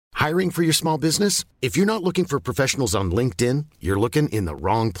Hiring for your small business? If you're not looking for professionals on LinkedIn, you're looking in the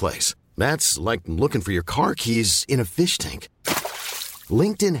wrong place. That's like looking for your car keys in a fish tank.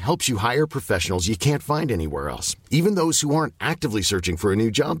 LinkedIn helps you hire professionals you can't find anywhere else, even those who aren't actively searching for a new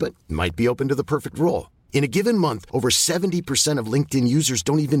job but might be open to the perfect role. In a given month, over 70% of LinkedIn users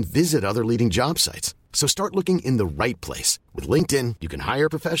don't even visit other leading job sites. So start looking in the right place. With LinkedIn, you can hire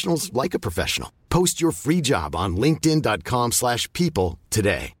professionals like a professional. Post your free job on linkedin.com/people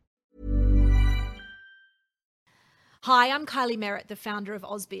today. Hi, I'm Kylie Merritt, the founder of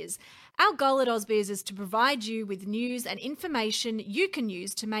AusBiz. Our goal at AusBiz is to provide you with news and information you can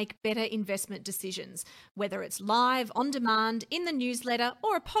use to make better investment decisions, whether it's live, on demand, in the newsletter,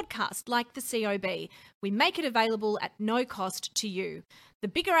 or a podcast like the COB. We make it available at no cost to you. The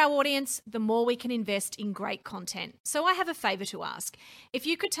bigger our audience, the more we can invest in great content. So I have a favour to ask. If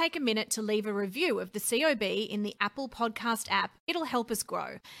you could take a minute to leave a review of the COB in the Apple Podcast app, it'll help us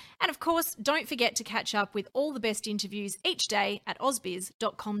grow. And of course, don't forget to catch up with all the best interviews each day at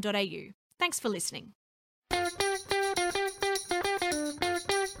ausbiz.com.au. Thanks for listening.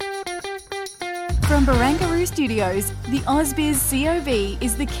 From Barangaroo Studios, the AusBiz COB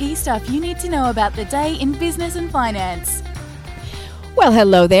is the key stuff you need to know about the day in business and finance. Well,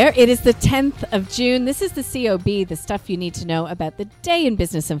 hello there. It is the 10th of June. This is the COB, the stuff you need to know about the day in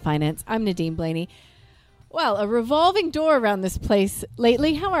business and finance. I'm Nadine Blaney. Well, a revolving door around this place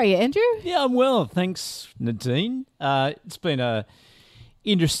lately. How are you, Andrew? Yeah, I'm well. Thanks, Nadine. It's been a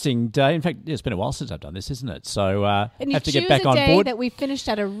interesting day. In fact, it's been a while since I've done this, isn't it? So and have to get back on board. a day that we finished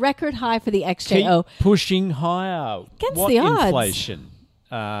at a record high for the XJO. Keep pushing higher. Against the odds. Inflation.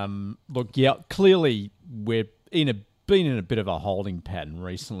 Look, yeah, clearly we've been in a bit of a holding pattern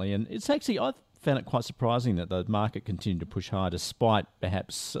recently, and it's actually, I found it quite surprising that the market continued to push higher despite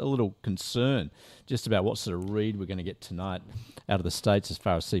perhaps a little concern just about what sort of read we're going to get tonight out of the States as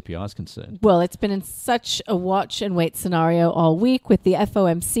far as CPI is concerned. Well, it's been in such a watch and wait scenario all week with the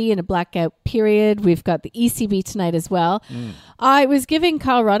FOMC in a blackout period. We've got the ECB tonight as well. I was giving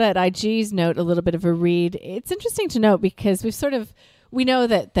Kyle Rodda at IG's note a little bit of a read. It's interesting to note because we know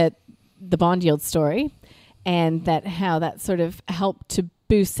that the bond yield story and that how that sort of helped to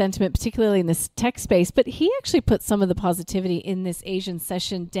boost sentiment, particularly in this tech space. But he actually put some of the positivity in this Asian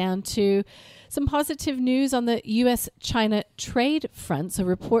session down to some positive news on the US-China trade front. So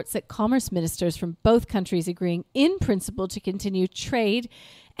reports that commerce ministers from both countries agreeing in principle to continue trade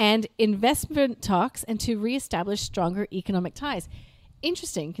and investment talks and to reestablish stronger economic ties.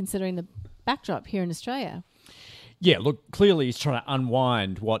 Interesting, considering the backdrop here in Australia. Yeah, look, clearly he's trying to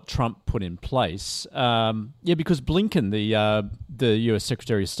unwind what Trump put in place. Because Blinken, the US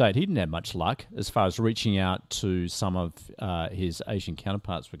Secretary of State, he didn't have much luck as far as reaching out to some of his Asian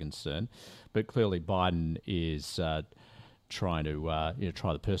counterparts were concerned. But clearly Biden is trying to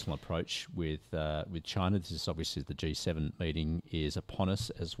try the personal approach with China. This is obviously the G7 meeting is upon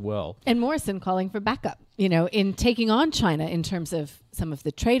us as well. And Morrison calling for backup, in taking on China in terms of some of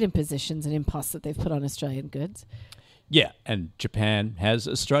the trade impositions and imposts that they've put on Australian goods. Yeah, and Japan has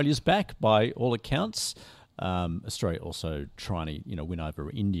Australia's back by all accounts. Australia also trying to win over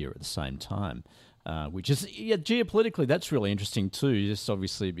India at the same time, which is geopolitically that's really interesting too. Just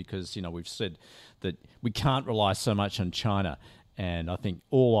obviously because we've said that we can't rely so much on China, and I think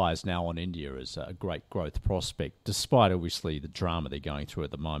all eyes now on India as a great growth prospect, despite obviously the drama they're going through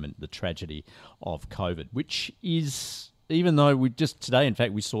at the moment, the tragedy of COVID, which is, even though we just today, in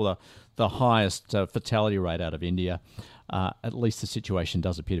fact, we saw the highest fatality rate out of India, at least the situation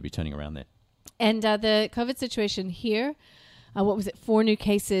does appear to be turning around there. And the COVID situation here, 4 new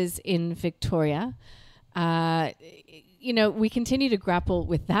cases in Victoria. We continue to grapple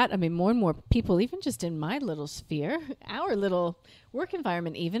with that. I mean, more and more people, even just in my little sphere, our little work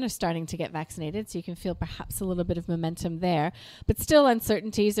environment even, are starting to get vaccinated. So you can feel perhaps a little bit of momentum there, but still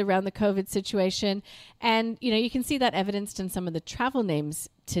uncertainties around the COVID situation. And, you can see that evidenced in some of the travel names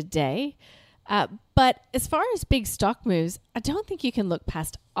today. But as far as big stock moves, I don't think you can look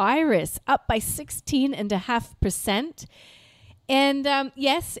past Iris, up by 16.5%. And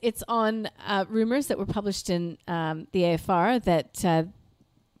yes, it's on rumours that were published in the AFR that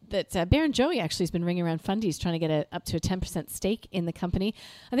Barrenjoey actually has been ringing around fundies trying to get up to a 10% stake in the company.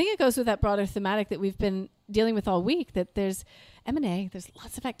 I think it goes with that broader thematic that we've been dealing with all week, that there's M&A, there's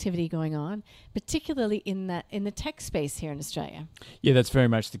lots of activity going on, particularly in the tech space here in Australia. Yeah, that's very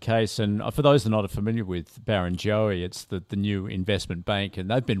much the case. And for those that are not familiar with Barrenjoey, it's the new investment bank, and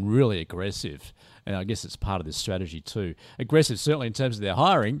they've been really aggressive. And I guess it's part of this strategy too. Aggressive, certainly in terms of their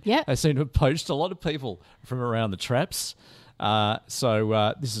hiring. Yep. They seem to have poached a lot of people from around the traps.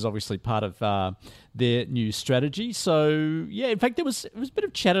 So this is obviously part of their new strategy. So, yeah, in fact, there was a bit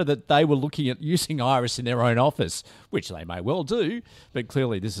of chatter that they were looking at using Iris in their own office, which they may well do. But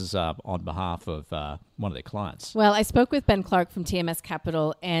clearly this is on behalf of one of their clients. Well, I spoke with Ben Clark from TMS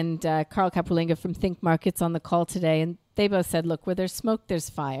Capital and Carl Capralinga from Think Markets on the call today, and they both said, look, where there's smoke, there's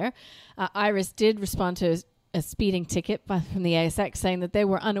fire. Iris did respond to a speeding ticket from the ASX saying that they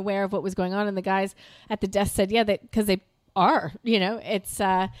were unaware of what was going on, and the guys at the desk said, yeah, because they are, it's...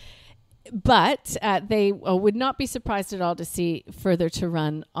 But they would not be surprised at all to see further to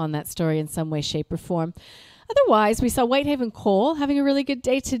run on that story in some way, shape, or form. Otherwise, we saw Whitehaven Coal having a really good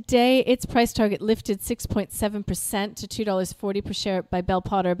day today. Its price target lifted 6.7% to $2.40 per share by Bell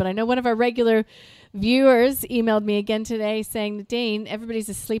Potter. But I know one of our regular viewers emailed me again today saying, Nadine, everybody's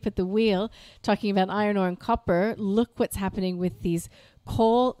asleep at the wheel, talking about iron ore and copper. Look what's happening with these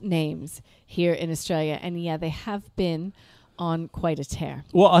coal names here in Australia. And yeah, they have been on quite a tear.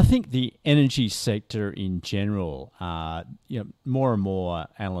 Well, I think the energy sector in general, more and more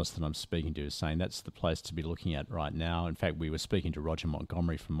analysts that I'm speaking to are saying that's the place to be looking at right now. In fact, we were speaking to Roger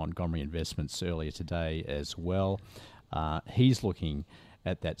Montgomery from Montgomery Investments earlier today as well. He's looking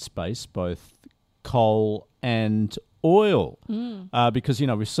at that space, both coal and oil, because,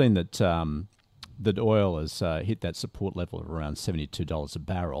 we've seen that that oil has hit that support level of around $72 a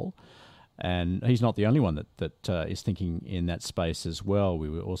barrel. And he's not the only one that is thinking in that space as well. We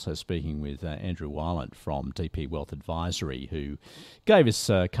were also speaking with Andrew Weiland from DP Wealth Advisory, who gave us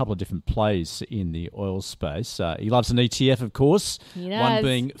a couple of different plays in the oil space. He loves an ETF, of course, one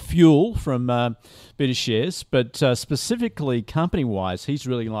being Fuel from Beta Shares, but specifically company-wise, he's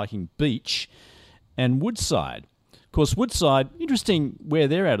really liking Beach and Woodside. Of course, Woodside, interesting where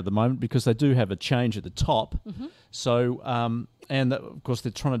they're at the moment because they do have a change at the top. Mm-hmm. So, of course,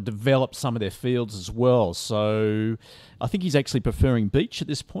 they're trying to develop some of their fields as well. So I think he's actually preferring Beach at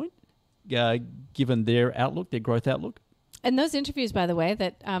this point, given their outlook, their growth outlook. And those interviews, by the way,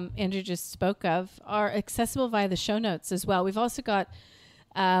 that Andrew just spoke of are accessible via the show notes as well. We've also got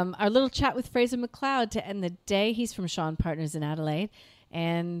our little chat with Fraser McLeod to end the day. He's from Shaw Partners in Adelaide.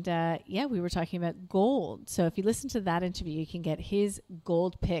 And, we were talking about gold. So if you listen to that interview, you can get his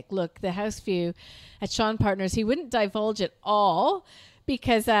gold pick. Look, the house view at Shaw Partners, he wouldn't divulge it all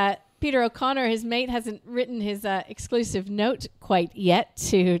because Peter O'Connor, his mate, hasn't written his exclusive note quite yet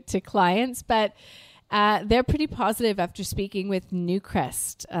to clients. But they're pretty positive after speaking with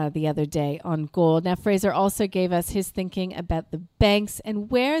Newcrest the other day on gold. Now, Fraser also gave us his thinking about the banks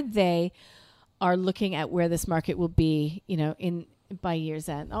and where they are looking at where this market will be, by year's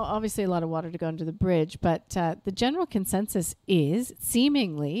end. Obviously, a lot of water to go under the bridge, but the general consensus is,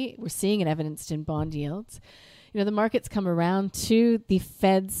 seemingly, we're seeing it evidenced in bond yields. The market's come around to the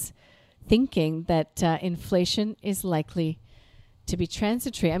Fed's thinking that inflation is likely to be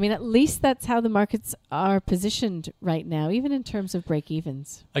transitory. I mean, at least that's how the markets are positioned right now, even in terms of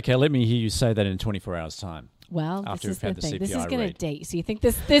break-evens. Okay, let me hear you say that in 24 hours' time. Well, after this is the thing. This is going to date. So you think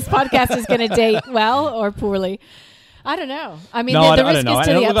this podcast is going to date well or poorly? I don't know. I mean, no, the risk I don't know. is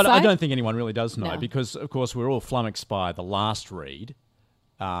to the upside. I don't think anyone really does know, No. because, of course, we're all flummoxed by the last read,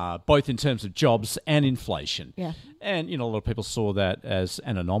 both in terms of jobs and inflation. Yeah. And, a lot of people saw that as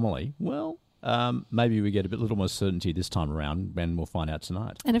an anomaly. Well, maybe we get a little more certainty this time around, and we'll find out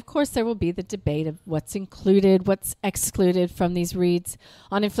tonight. And, of course, there will be the debate of what's included, what's excluded from these reads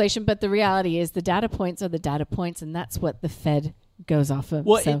on inflation. But the reality is the data points are the data points, and that's what the Fed goes off of.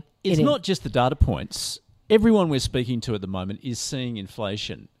 Well, so it's not just the data points. Everyone we're speaking to at the moment is seeing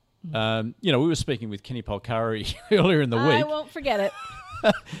inflation. We were speaking with Kenny Polcari earlier in the week. I won't forget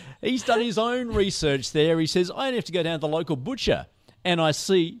it. He's done his own research there. He says, I only have to go down to the local butcher and I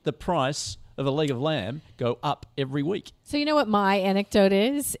see the price of a leg of lamb go up every week. So you know what my anecdote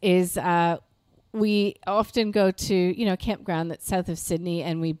is we often go to, a campground that's south of Sydney,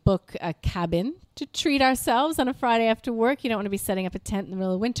 and we book a cabin to treat ourselves on a Friday after work. You don't want to be setting up a tent in the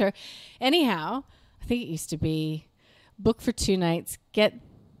middle of winter. Anyhow, I think it used to be book for 2 nights, get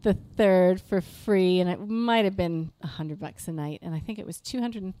the third for free, and it might have been $100 a night, and I think it was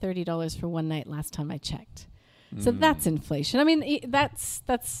 $230 for one night last time I checked. So that's inflation. I mean, that's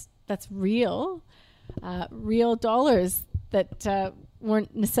real dollars that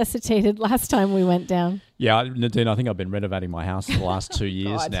weren't necessitated last time we went down. Yeah, Nadine, I think I've been renovating my house for the last 2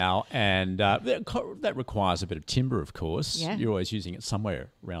 years now, and that requires a bit of timber, of course. Yeah. You're always using it somewhere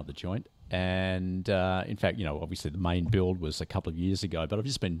around the joint. And in fact, obviously the main build was a couple of years ago, but I've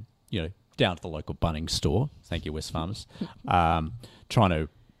just been, down to the local Bunnings store. Thank you, West Farmers. Trying to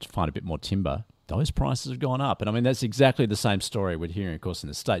find a bit more timber. Those prices have gone up. And I mean, that's exactly the same story we're hearing, of course, in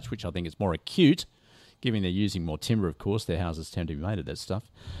the States, which I think is more acute given they're using more timber, of course. Their houses tend to be made of that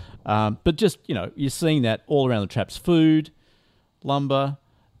stuff. But just, you're seeing that all around the traps: food, lumber,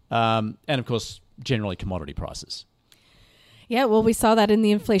 and of course, generally commodity prices. Yeah, well, we saw that in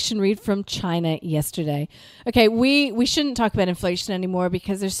the inflation read from China yesterday. Okay, we shouldn't talk about inflation anymore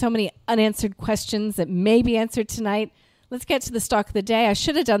because there's so many unanswered questions that may be answered tonight. Let's get to the stock of the day. I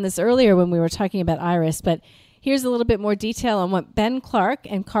should have done this earlier when we were talking about Iris, but here's a little bit more detail on what Ben Clark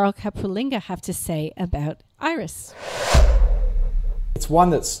and Carl Capulinga have to say about Iris. It's one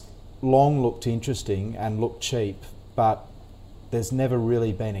that's long looked interesting and looked cheap, but there's never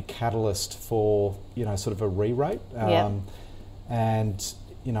really been a catalyst for, sort of a re-rate. And,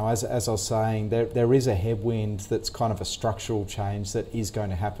 as I was saying, there is a headwind that's kind of a structural change that is going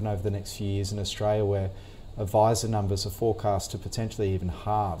to happen over the next few years in Australia, where advisor numbers are forecast to potentially even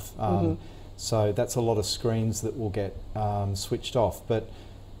halve. So that's a lot of screens that will get switched off. But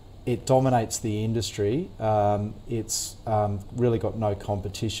it dominates the industry. It's really got no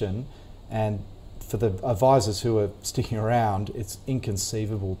competition. And for the advisors who are sticking around, it's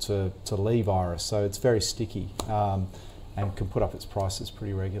inconceivable to leave Iris. So it's very sticky. And can put up its prices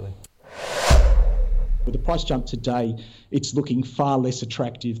pretty regularly. With the price jump today, it's looking far less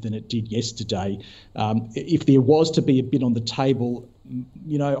attractive than it did yesterday. If there was to be a bid on the table,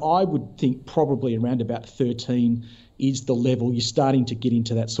 I would think probably around about 13 is the level. You're starting to get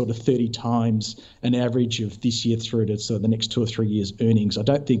into that sort of 30 times an average of this year through to sort of the next 2 or 3 years' earnings. I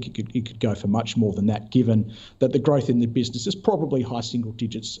don't think it could go for much more than that, given that the growth in the business is probably high single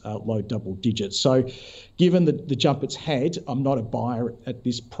digits, low double digits. So given the jump it's had, I'm not a buyer at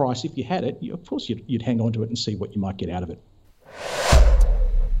this price. If you had it, of course you'd hang on to it and see what you might get out of it.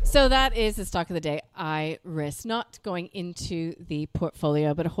 So that is the stock of the day, Iris. Not going into the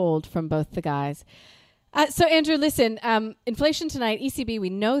portfolio, but a hold from both the guys. So, Andrew, listen, inflation tonight, ECB, we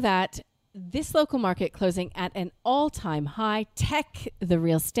know that. This local market closing at an all-time high. Tech, the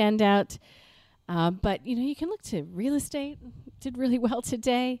real standout. But, you can look to real estate. Did really well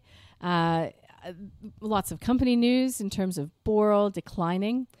today. Lots of company news in terms of Boral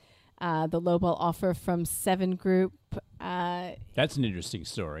declining. The lowball offer from Seven Group. That's an interesting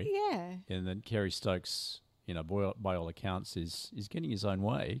story. Yeah. And then Kerry Stokes, by all accounts, is getting his own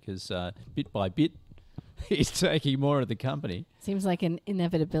way because bit by bit, he's taking more of the company. Seems like an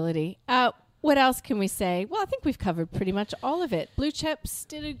inevitability. What else can we say? Well, I think we've covered pretty much all of it. Blue chips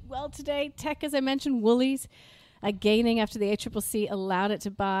did well today. Tech, as I mentioned, Woolies gaining after the ACCC allowed it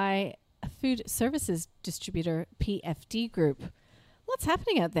to buy a food services distributor, PFD Group. What's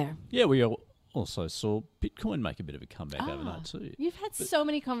happening out there? Yeah, we also saw Bitcoin make a bit of a comeback overnight too. You've had so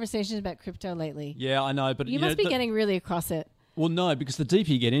many conversations about crypto lately. Yeah, I know. But you must be getting really across it. Well, no, because the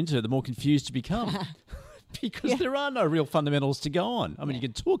deeper you get into it, the more confused you become. Because there are no real fundamentals to go on. I mean, you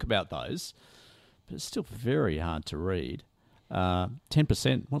can talk about those, but it's still very hard to read.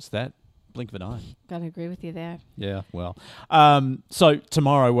 10%, what's that? Blink of an eye. Got to agree with you there. Yeah, well. So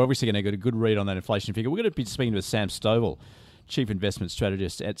tomorrow, we're obviously going to get a good read on that inflation figure. We're going to be speaking to Sam Stovall, Chief Investment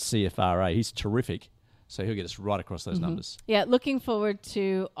Strategist at CFRA. He's terrific, so he'll get us right across those numbers. Yeah, looking forward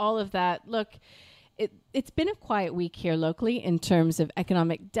to all of that. Look, it's been a quiet week here locally in terms of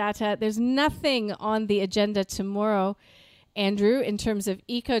economic data. There's nothing on the agenda tomorrow, Andrew, in terms of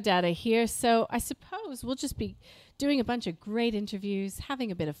eco data here. So I suppose we'll just be doing a bunch of great interviews,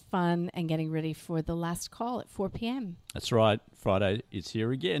 having a bit of fun, and getting ready for the last call at 4 p.m. That's right. Friday is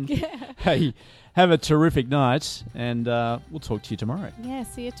here again. Yeah. Hey, have a terrific night, and we'll talk to you tomorrow. Yeah,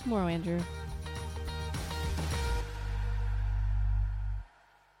 see you tomorrow, Andrew.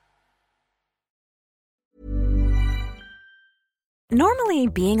 Normally,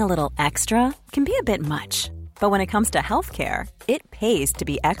 being a little extra can be a bit much, but when it comes to healthcare, it pays to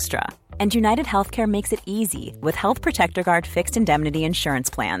be extra. And United Healthcare makes it easy with Health Protector Guard fixed indemnity insurance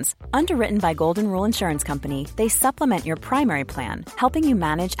plans. Underwritten by Golden Rule Insurance Company, they supplement your primary plan, helping you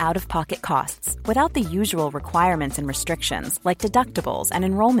manage out-of-pocket costs without the usual requirements and restrictions like deductibles and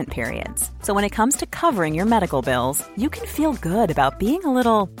enrollment periods. So when it comes to covering your medical bills, you can feel good about being a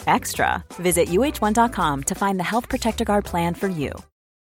little extra. Visit UH1.com to find the Health Protector Guard plan for you.